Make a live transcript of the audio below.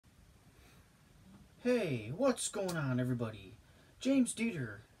Hey, what's going on, everybody? James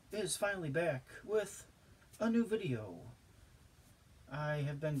Dieter is finally back with a new video. I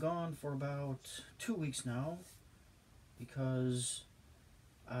have been gone for about 2 weeks now because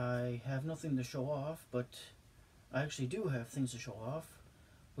I have nothing to show off, but I actually do have things to show off,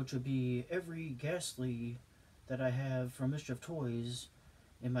 which would be every Gastley that I have from Mischief Toys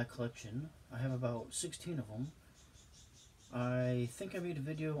in my collection. I have about 16 of them. I think I made a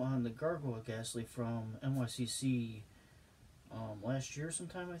video on the Gargoyle Gastley from NYCC last year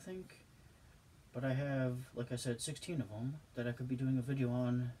sometime, I think. But I have, like I said, 16 of them that I could be doing a video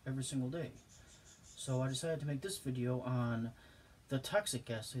on every single day. So I decided to make this video on the Toxic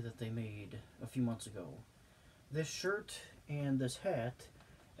Gastley that they made a few months ago. This shirt and this hat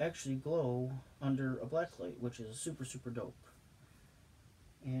actually glow under a black light, which is super, super dope.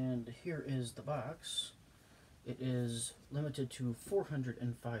 And here is the box. It is limited to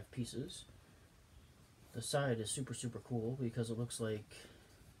 405 pieces. The side is super, super cool because it looks like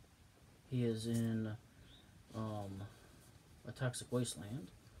he is in a toxic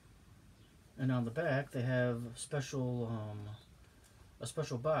wasteland. And on the back, they have a special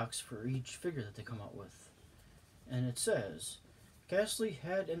box for each figure that they come out with. And it says, Gastley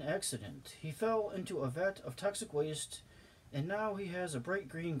had an accident. He fell into a vat of toxic waste, and now he has a bright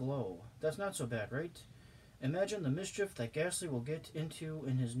green glow. That's not so bad, right? Imagine the mischief that Gastley will get into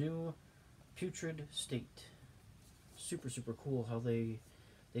in his new putrid state. Super, super cool how they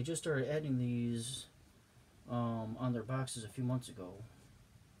just started adding these on their boxes a few months ago,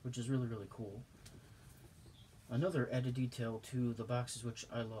 which is really, really cool. Another added detail to the boxes, which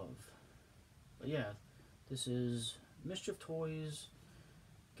I love. But yeah, this is Mischief Toys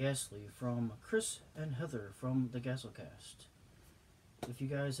Gastley from Chris and Heather from the Gastelcast. If you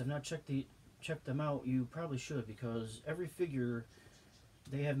guys have not check them out, you probably should, because every figure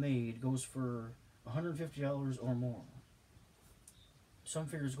they have made goes for $150 or more. Some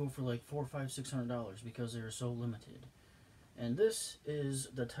figures go for like $400, $500, $600 because they're so limited. And this is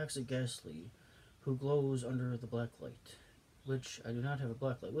the Toxic Gastley, who glows under the black light, which I do not have a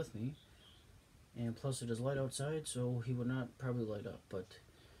black light with me, and plus it is light outside, so he would not probably light up. But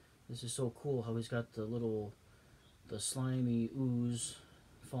this is so cool how he's got the slimy ooze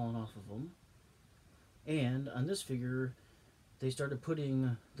falling off of him. And on this figure, they started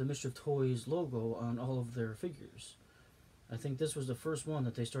putting the Mischief Toys logo on all of their figures. I think this was the first one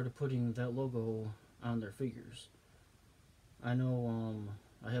that they started putting that logo on their figures. I know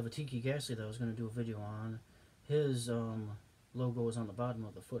I have a Tiki Gastley that I was going to do a video on. His logo is on the bottom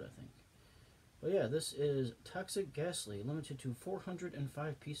of the foot, I think. But yeah, this is Toxic Gastley, limited to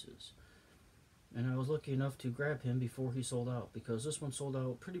 405 pieces. And I was lucky enough to grab him before he sold out, because this one sold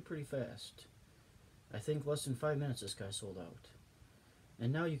out pretty fast. I think less than 5 minutes this guy sold out.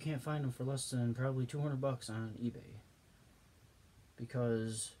 And now you can't find them for less than probably $200 on eBay.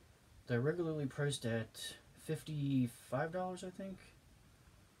 Because they're regularly priced at $55, I think.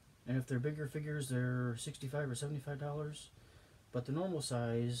 And if they're bigger figures, they're $65 or $75. But the normal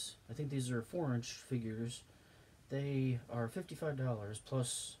size, I think these are 4-inch figures, they are $55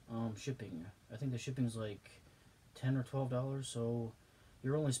 plus shipping. I think the shipping's like $10 or $12, so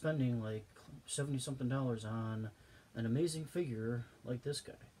you're only spending like $70-something on an amazing figure like this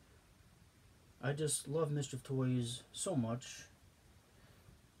guy. I just love Mischief Toys so much.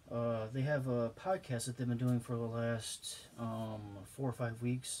 They have a podcast that they've been doing for the last 4 or 5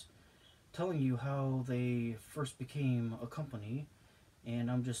 weeks, telling you how they first became a company,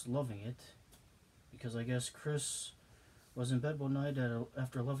 and I'm just loving it, because I guess Chris was in bed one night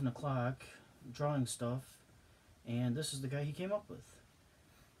after 11 o'clock drawing stuff, and this is the guy he came up with.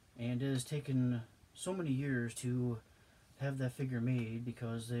 And it has taken so many years to have that figure made,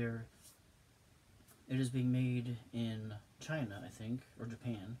 because it is being made in China, I think, or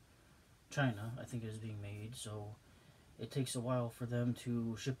Japan. China, I think it is being made, so it takes a while for them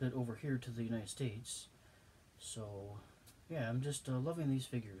to ship it over here to the United States. So yeah, I'm just loving these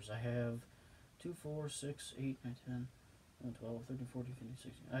figures. I have 2, 4, 6, 8, 9, 10, 11, 12, 13, 14, 15,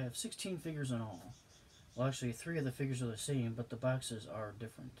 16. I have 16 figures in all. Well, actually 3 of the figures are the same, but the boxes are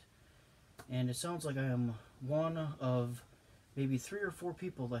different. And it sounds like I am one of maybe 3 or 4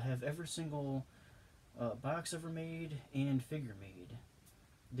 people that have every single box ever made and figure made.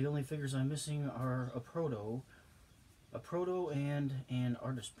 The only figures I'm missing are a proto and an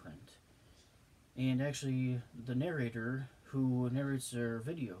artist print. And actually, the narrator who narrates their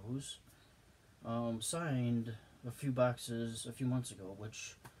videos signed a few boxes a few months ago,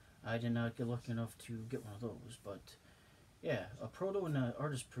 which I did not get lucky enough to get one of those. But yeah, a proto and an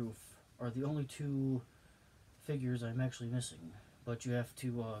artist proof are the only 2 figures I'm actually missing. but you have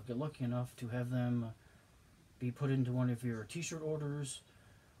to get lucky enough to have them be put into one of your t-shirt orders,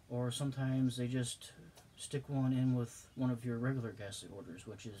 or sometimes they just stick one in with one of your regular Gastley orders,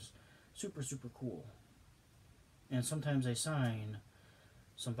 which is super, super cool. And sometimes they sign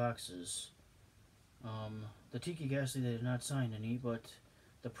some boxes. The Tiki Gastley, they did not sign any, but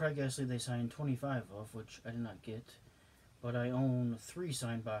the Pride Gastley they signed 25 of, which I did not get. But I own 3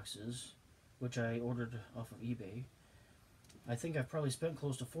 signed boxes, which I ordered off of eBay. I think I've probably spent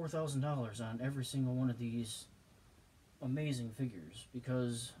close to $4,000 on every single one of these amazing figures,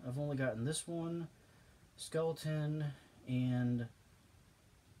 because I've only gotten this one, Skeleton, and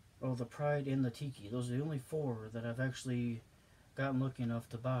the Pride and the Tiki. Those are the only 4 that I've actually gotten lucky enough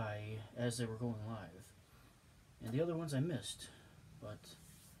to buy as they were going live. And the other ones I missed. But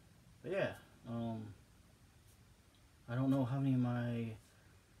yeah, I don't know how many of my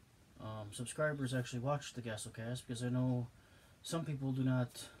subscribers actually watch the Gastelcast, because I know some people do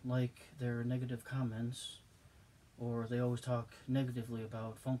not like their negative comments, or they always talk negatively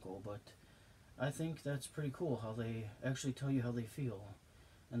about Funko, but I think that's pretty cool how they actually tell you how they feel,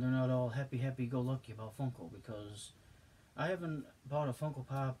 and they're not all happy-go-lucky about Funko, because I haven't bought a Funko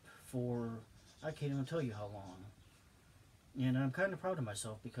Pop for, I can't even tell you how long. And I'm kind of proud of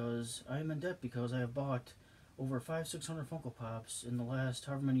myself, because I am in debt, because I have bought over 500-600 Funko Pops in the last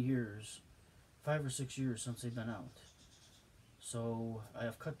however many years, 5 or 6 years since they've been out. So I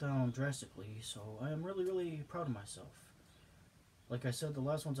have cut down drastically, so I am really, really proud of myself. Like I said, the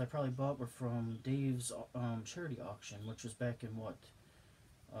last ones I probably bought were from Dave's charity auction, which was back in what?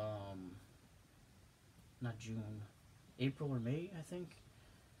 Not June, April or May, I think.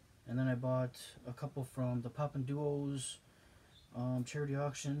 And then I bought a couple from the Poppin' Duos charity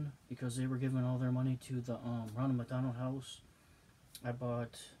auction, because they were giving all their money to the Ronald McDonald House. I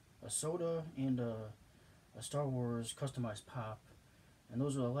bought a soda and a Star Wars customized pop, and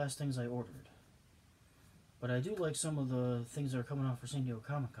those are the last things I ordered. But I do like some of the things that are coming out for San Diego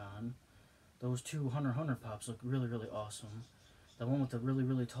Comic-Con. Those 2 Hunter x Hunter pops look really, really awesome. The one with the really,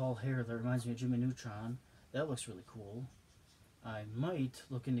 really tall hair that reminds me of Jimmy Neutron, that looks really cool. I might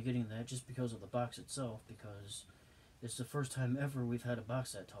look into getting that just because of the box itself, because it's the first time ever we've had a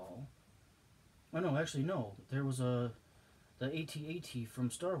box that tall. Oh no, actually no, there was the AT-AT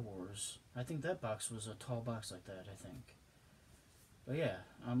from Star Wars. I think that box was a tall box like that, I think. But yeah,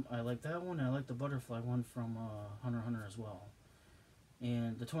 I like that one, and I like the butterfly one from Hunter x Hunter as well.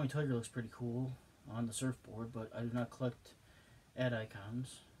 And the Tony Tiger looks pretty cool on the surfboard, but I do not collect ad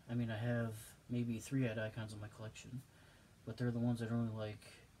icons. I mean, I have maybe 3 ad icons in my collection, but they're the ones that are only like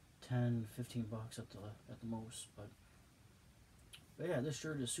 10, 15 bucks at the most. But yeah, this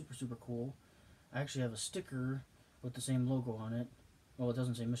shirt is super, super cool. I actually have a sticker with the same logo on it. Well, it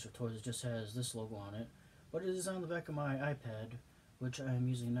doesn't say Mischief Toys, it just has this logo on it. But it is on the back of my iPad, which I am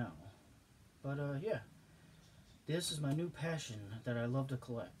using now. But yeah, this is my new passion that I love to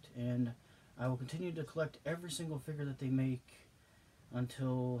collect. And I will continue to collect every single figure that they make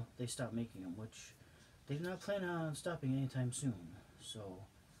until they stop making them, which they do not plan on stopping anytime soon. So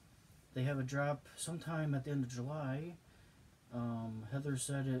they have a drop sometime at the end of July. Heather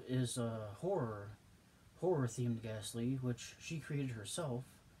said it is a horror themed Gastley, which she created herself.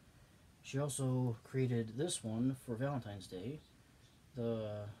 She also created this one for Valentine's Day,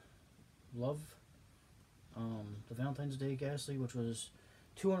 the Valentine's Day Gastley, which was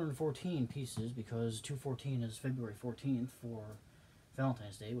 214 pieces, because 214 is February 14th for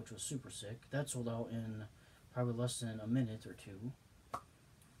Valentine's Day, which was super sick. That sold out in probably less than a minute or 2.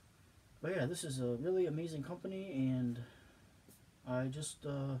 But yeah, this is a really amazing company, and I just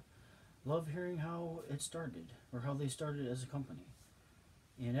love hearing how it started, or how they started as a company.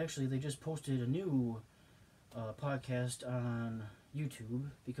 And actually, they just posted a new podcast on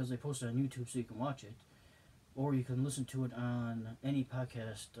YouTube, because they posted on YouTube so you can watch it, or you can listen to it on any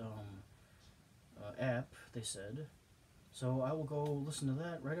podcast app, they said. So I will go listen to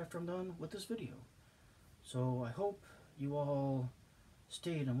that right after I'm done with this video. So I hope you all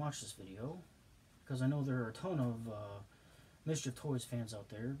stayed and watched this video, because I know there are a ton of Mischief Toys fans out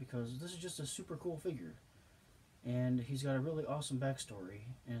there, because this is just a super cool figure. And he's got a really awesome backstory,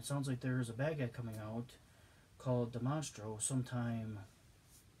 and it sounds like there's a bad guy coming out called Demonstro sometime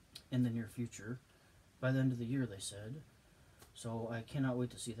in the near future, by the end of the year, they said. So I cannot wait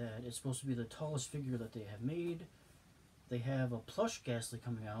to see that. It's supposed to be the tallest figure that they have made. They have a plush Gastley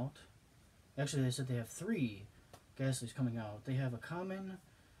coming out. Actually, they said they have 3 Gastleys coming out. They have a common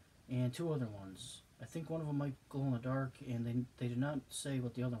and 2 other ones. I think one of them might glow in the dark, and they did not say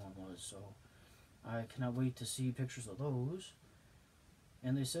what the other one was, so I cannot wait to see pictures of those.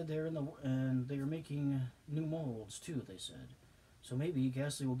 And they said they are making new molds too, they said. So maybe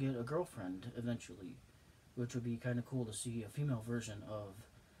Gastley will get a girlfriend eventually, which would be kind of cool to see a female version of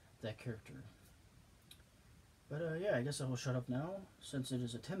that character. But yeah, I guess I will shut up now since it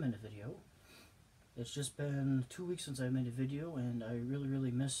is a 10-minute video. It's just been 2 weeks since I made a video, and I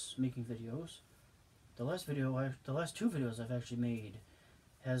really miss making videos. The last two videos I've actually made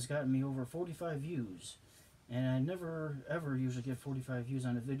has gotten me over 45 views, and I never ever usually get 45 views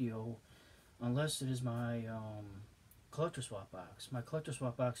on a video unless it is my collector swap box. My collector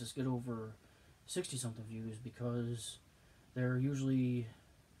swap boxes get over 60 something views because there are usually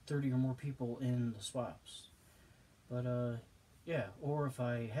 30 or more people in the swaps. But yeah, or if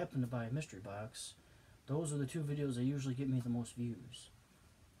I happen to buy a mystery box, those are the two videos that usually get me the most views.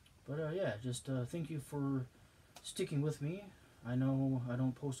 But yeah, just thank you for sticking with me. I know I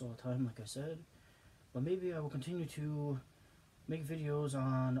don't post all the time, like I said, but maybe I will continue to make videos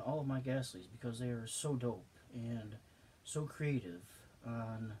on all of my Gastleys because they are so dope and so creative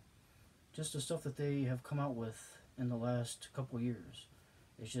on just the stuff that they have come out with in the last couple years.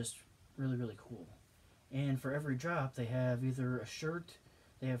 It's just really cool. And for every drop, they have either a shirt,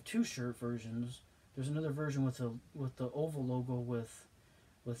 they have two shirt versions. There's another version with the oval logo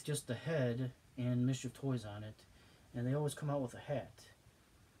with just the head and Mischief Toys on it, and they always come out with a hat.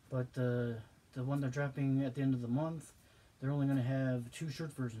 But the one they're dropping at the end of the month, they're only going to have two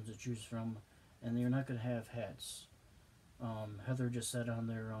shirt versions to choose from, and they're not going to have hats. Heather just said on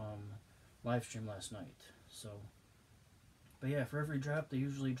their live stream last night. So, but yeah, for every drop, they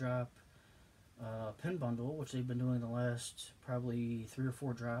usually drop a pin bundle, which they've been doing the last probably 3 or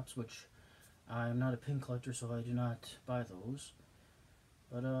 4 drops, which I'm not a pin collector, so I do not buy those.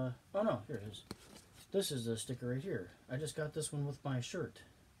 But, oh no, here it is. This is the sticker right here. I just got this one with my shirt.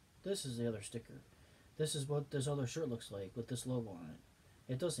 This is the other sticker. This is what this other shirt looks like with this logo on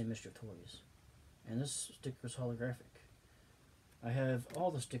it. It does say Mischief Toys. And this sticker is holographic. I have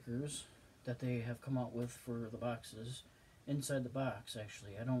all the stickers that they have come out with for the boxes inside the box,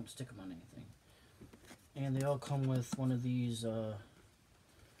 actually. I don't stick them on anything. And they all come with one of these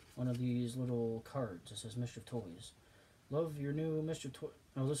little cards that says Mischief Toys. Love your new Mischief Toys.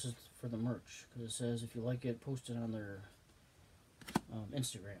 Oh, this is for the merch, because it says if you like it, post it on their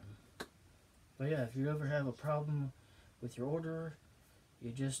Instagram. But yeah, if you ever have a problem with your order,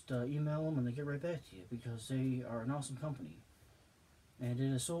 you just email them and they get right back to you, because they are an awesome company. And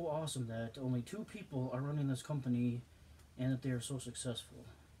it is so awesome that only 2 people are running this company and that they are so successful.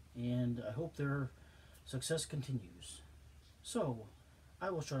 And I hope their success continues. So,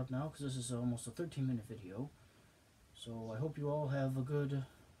 I will shut up now because this is almost a 13-minute video. So I hope you all have a good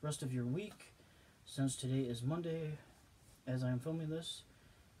rest of your week, since today is Monday as I am filming this.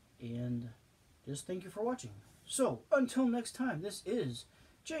 And just thank you for watching. So, until next time, this is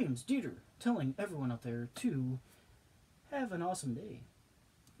James Dieter telling everyone out there to have an awesome day.